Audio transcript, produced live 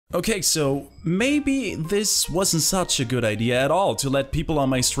Okay, so maybe this wasn't such a good idea at all to let people on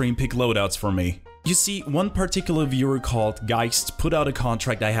my stream pick loadouts for me. You see, one particular viewer called Geist put out a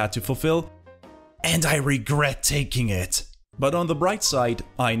contract I had to fulfill, and I regret taking it. But on the bright side,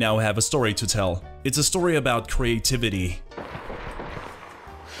 I now have a story to tell. It's a story about creativity.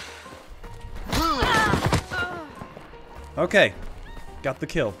 Okay, got the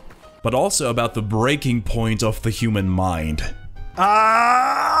kill. But also about the breaking point of the human mind.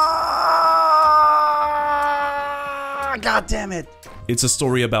 God damn it! It's a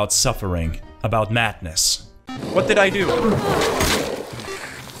story about suffering, about madness. What did I do?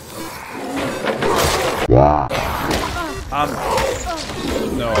 No.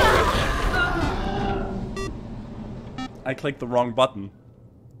 I clicked the wrong button.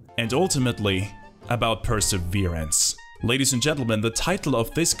 And ultimately, about perseverance. Ladies and gentlemen, the title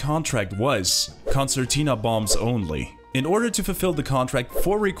of this contract was Concertina Bombs Only. In order to fulfill the contract,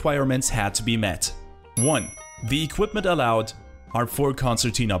 4 requirements had to be met. 1. The equipment allowed are 4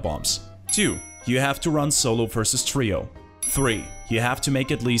 concertina bombs. 2. You have to run solo versus trio. 3. You have to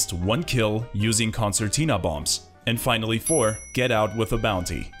make at least 1 kill using concertina bombs. And finally 4. Get out with a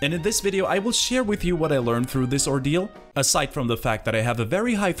bounty. And in this video I will share with you what I learned through this ordeal, aside from the fact that I have a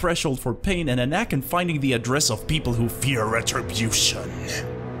very high threshold for pain and a knack in finding the address of people who fear retribution.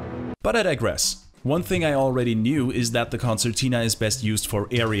 But I digress. One thing I already knew is that the concertina is best used for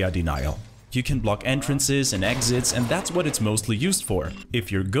area denial. You can block entrances and exits, and that's what it's mostly used for.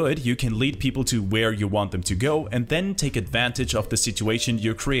 If you're good, you can lead people to where you want them to go and then take advantage of the situation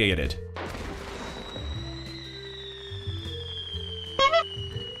you created.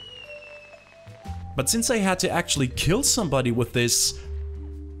 But since I had to actually kill somebody with this,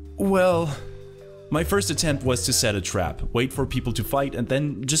 well, my first attempt was to set a trap, wait for people to fight, and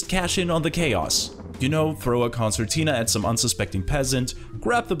then just cash in on the chaos. You know, throw a concertina at some unsuspecting peasant,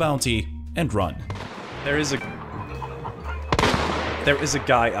 grab the bounty, and run. There is a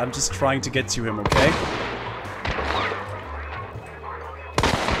guy. I'm just trying to get to him, okay?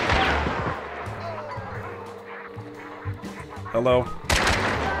 Hello?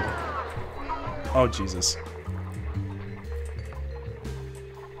 Oh, Jesus.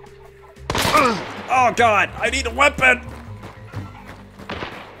 Oh God, I need a weapon!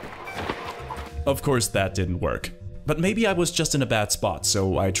 Of course that didn't work. But maybe I was just in a bad spot,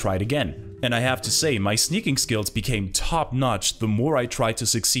 so I tried again. And I have to say, my sneaking skills became top-notch the more I tried to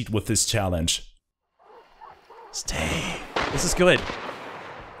succeed with this challenge. Stay. This is good.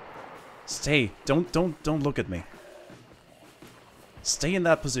 Stay. Don't look at me. Stay in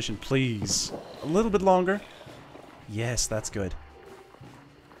that position, please. A little bit longer. Yes, that's good.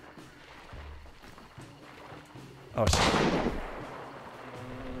 Oh, shit.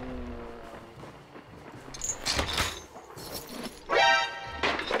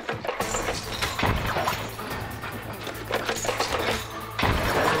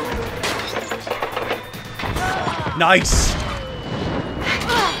 Nice!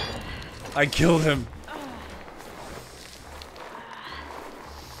 I killed him.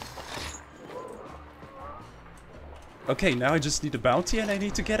 Okay, now I just need a bounty and I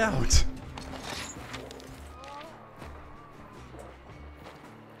need to get out.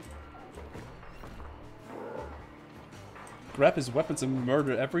 Grab his weapons and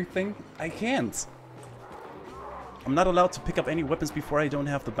murder everything? I can't. I'm not allowed to pick up any weapons before I don't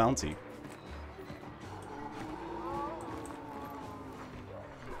have the bounty.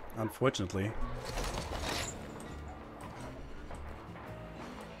 Unfortunately.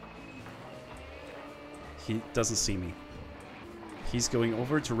 He doesn't see me. He's going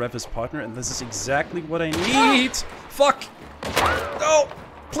over to rev his partner, and this is exactly what I need! Fuck! No!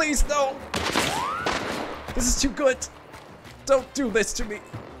 Please, no! This is too good! Don't do this to me!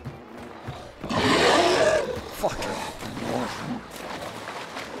 Fuck.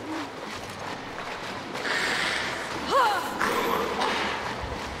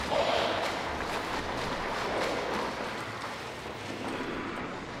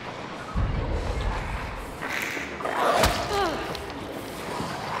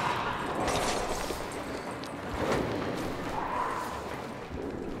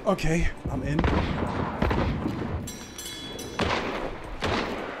 Okay, I'm in.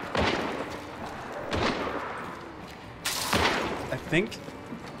 I think.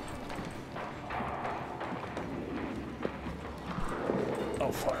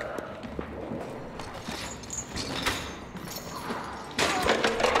 Oh, fuck.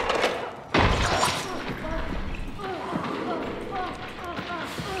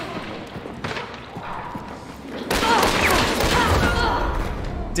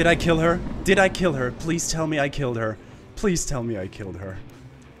 Did I kill her? Did I kill her? Please tell me I killed her. Please tell me I killed her.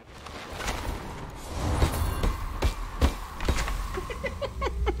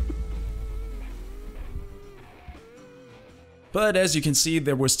 But as you can see,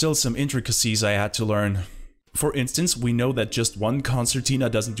 there were still some intricacies I had to learn. For instance, we know that just one concertina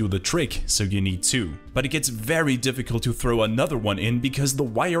doesn't do the trick, so you need two. But it gets very difficult to throw another one in because the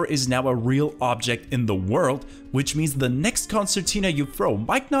wire is now a real object in the world, which means the next concertina you throw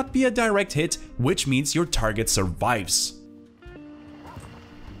might not be a direct hit, which means your target survives.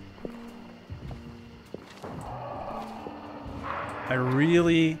 I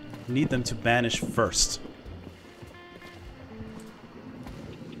really need them to banish first.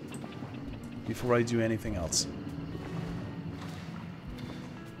 Before I do anything else.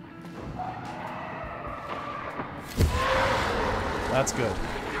 That's good.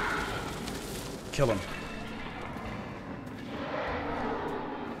 Kill him.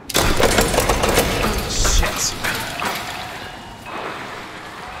 Shit.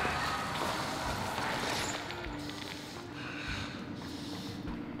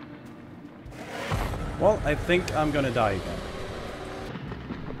 Well, I think I'm gonna die again.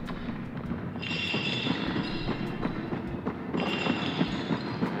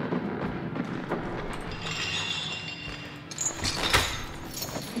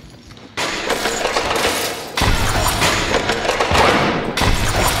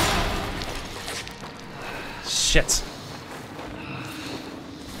 Shit.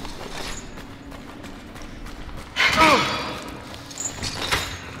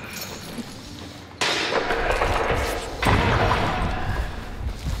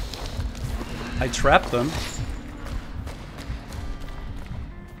 I trapped them.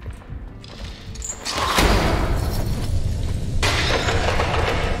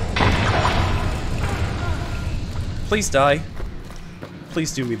 Please die.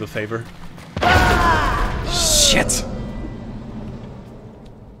 Please do me the favor. Shit!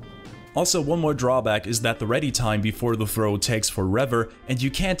 Also, one more drawback is that the ready time before the throw takes forever, and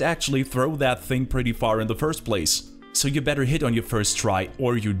you can't actually throw that thing pretty far in the first place. So you better hit on your first try,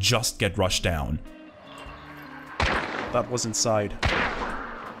 or you just get rushed down. That was inside.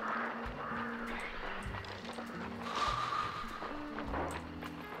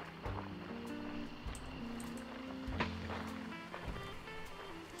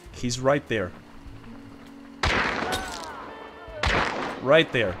 He's right there.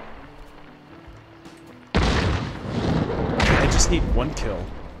 Right there. I just need one kill.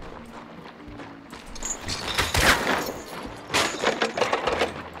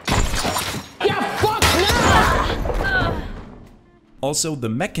 Also, the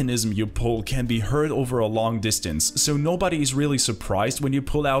mechanism you pull can be heard over a long distance, so nobody is really surprised when you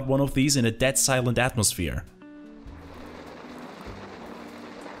pull out one of these in a dead silent atmosphere.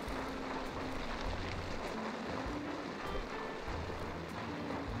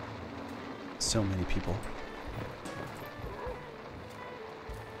 So many people.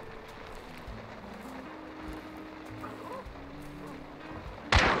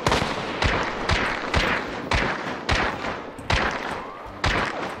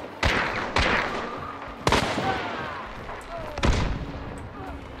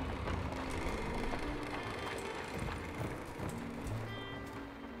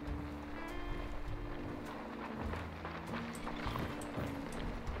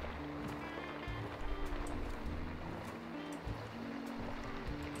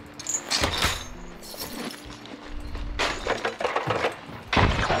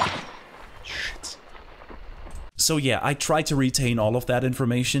 So yeah, I tried to retain all of that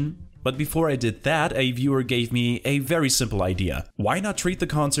information, but before I did that, a viewer gave me a very simple idea. Why not treat the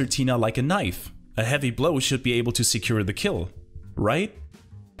concertina like a knife? A heavy blow should be able to secure the kill, right?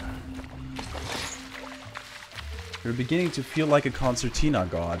 You're beginning to feel like a concertina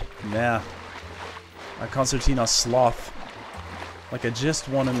god. Nah. A concertina sloth. Like I just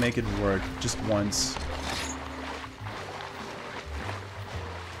want to make it work, just once.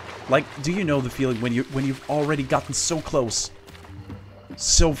 Like, do you know the feeling when you've already gotten so close?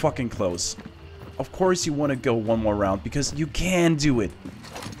 So fucking close. Of course you want to go one more round, because you can do it.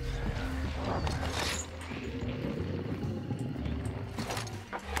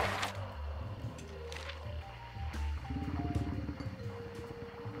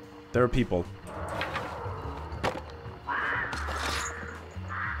 There are people.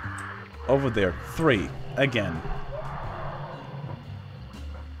 Over there. 3. Again.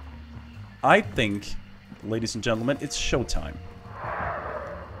 I think, ladies and gentlemen, it's showtime.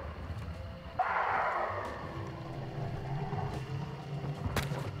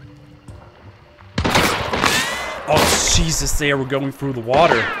 Oh, Jesus, they were going through the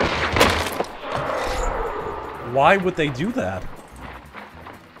water. Why would they do that?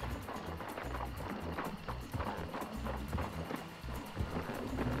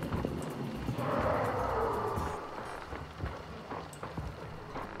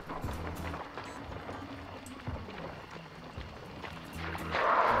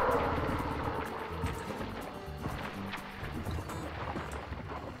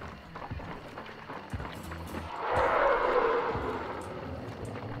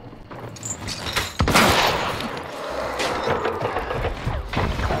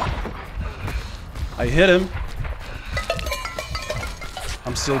 I hit him.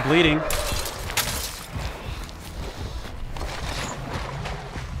 I'm still bleeding.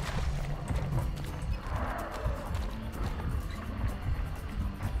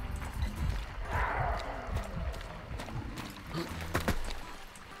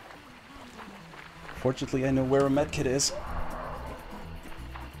 Fortunately, I know where a medkit is.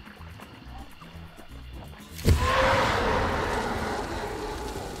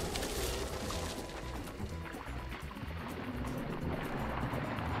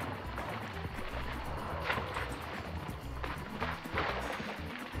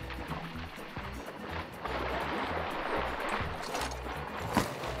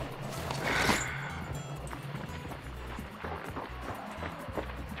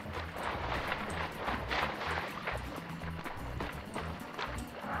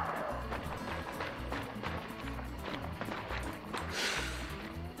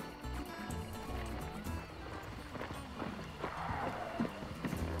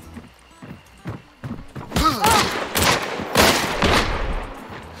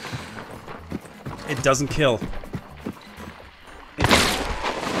 It doesn't kill.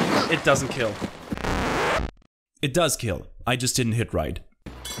 It doesn't kill. It does kill. I just didn't hit right.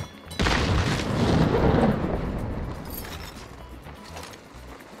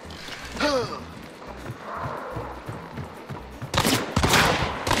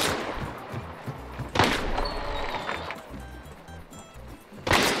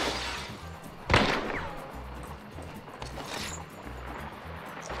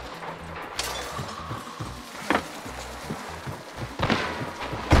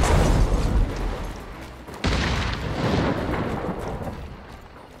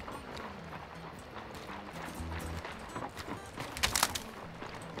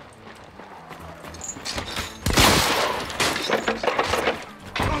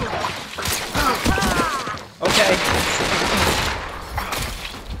 Okay.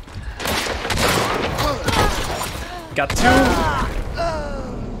 Got two.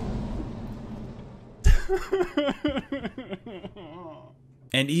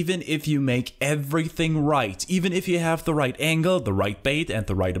 And even if you make everything right, even if you have the right angle, the right bait, and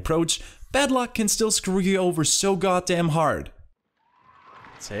the right approach, bad luck can still screw you over so goddamn hard.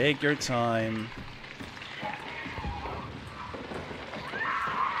 Take your time.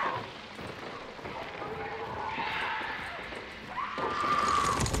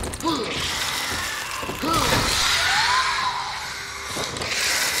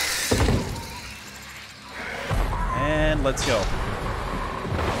 And let's go.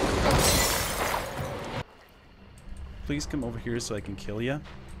 Please come over here so I can kill you.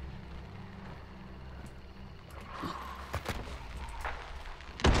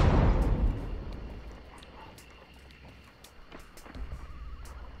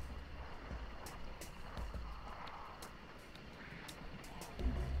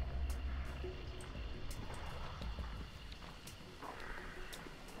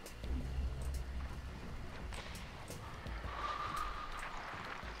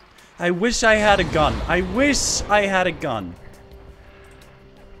 I wish I had a gun. I wish I had a gun.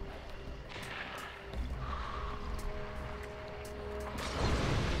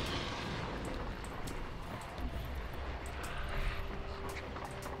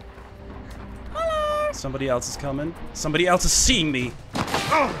 Hello. Somebody else is coming. Somebody else is seeing me.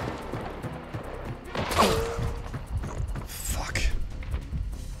 Oh. Fuck.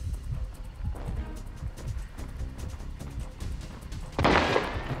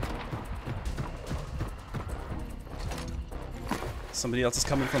 Somebody else is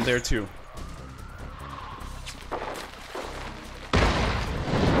coming from there too.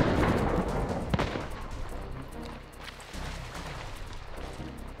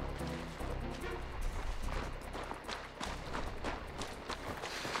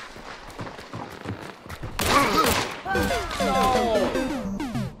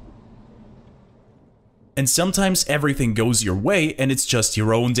 And sometimes everything goes your way and it's just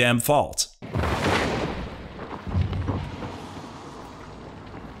your own damn fault.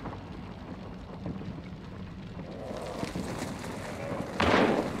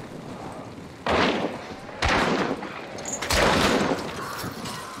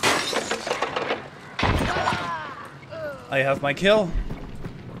 I have my kill.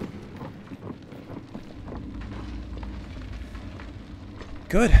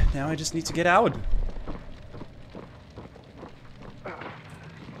 Good, now I just need to get out.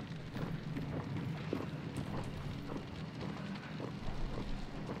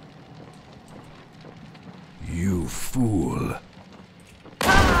 You fool.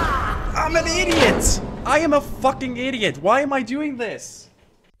 I'm an idiot! I am a fucking idiot. Why am I doing this?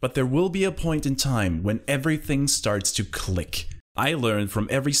 But there will be a point in time when everything starts to click. I learned from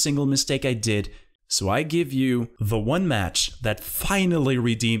every single mistake I did, so I give you the one match that finally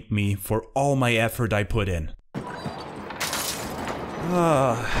redeemed me for all my effort I put in.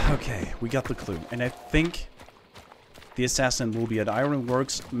 Okay, we got the clue. And I think the assassin will be at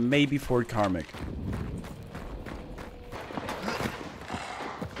Ironworks, maybe Fort Karmic.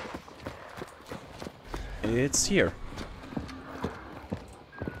 It's here.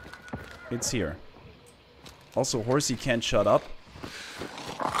 It's here. Also, Horsey can't shut up.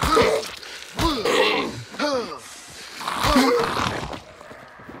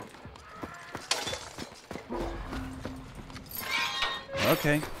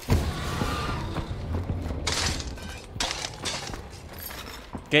 Okay.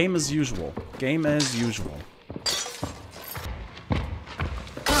 Game as usual. Game as usual.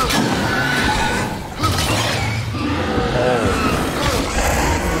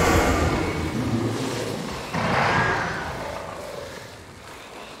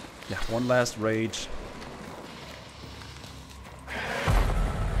 Yeah, one last rage.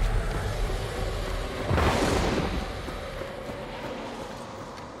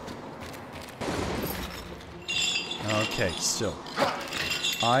 Okay, so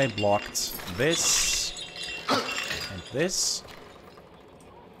I blocked this and this.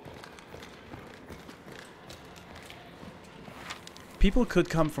 People could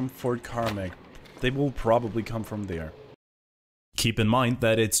come from Fort Karmic. They will probably come from there. Keep in mind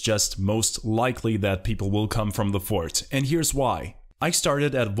that it's just most likely that people will come from the fort, and here's why. I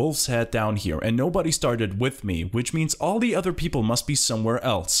started at Wolf's Head down here and nobody started with me, which means all the other people must be somewhere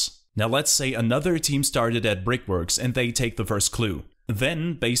else. Now let's say another team started at Brickworks and they take the first clue.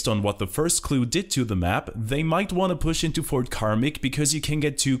 Then, based on what the first clue did to the map, they might want to push into Fort Karmic because you can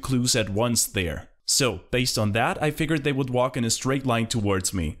get 2 clues at once there. So, based on that, I figured they would walk in a straight line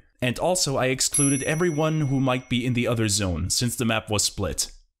towards me. And also I excluded everyone who might be in the other zone, since the map was split.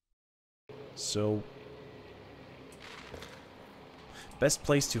 So, best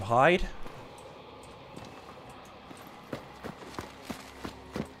place to hide?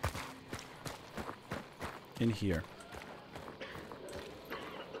 In here.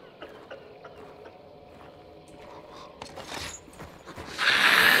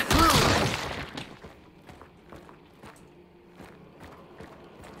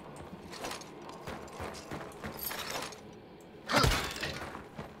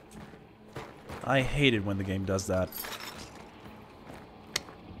 I hate it when the game does that.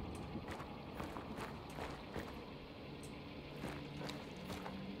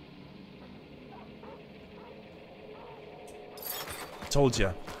 Told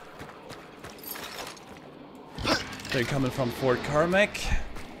ya. They're coming from Fort Karmic.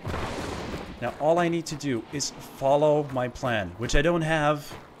 Now all I need to do is follow my plan, which I don't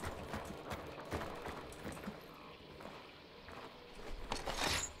have.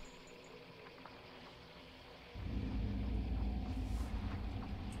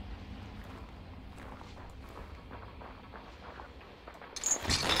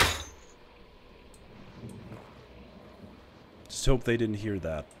 Just hope they didn't hear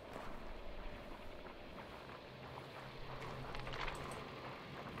that.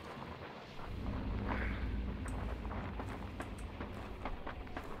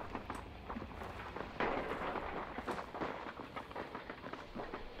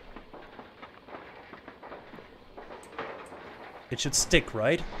 It should stick,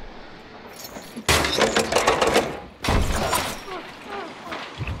 right?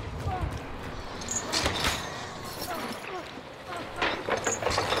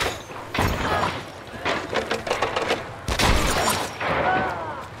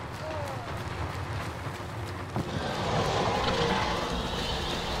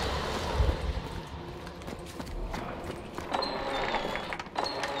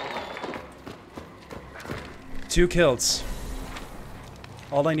 Two kills.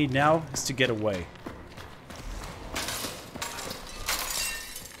 All I need now is to get away.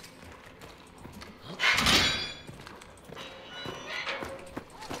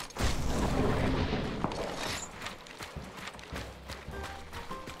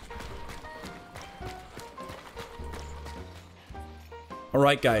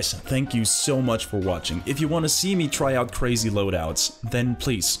 Alright guys, thank you so much for watching. If you want to see me try out crazy loadouts, then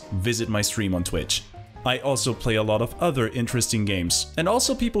please visit my stream on Twitch. I also play a lot of other interesting games, and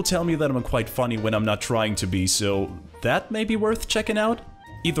also people tell me that I'm quite funny when I'm not trying to be, so that may be worth checking out.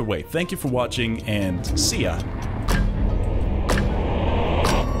 Either way, thank you for watching, and see ya!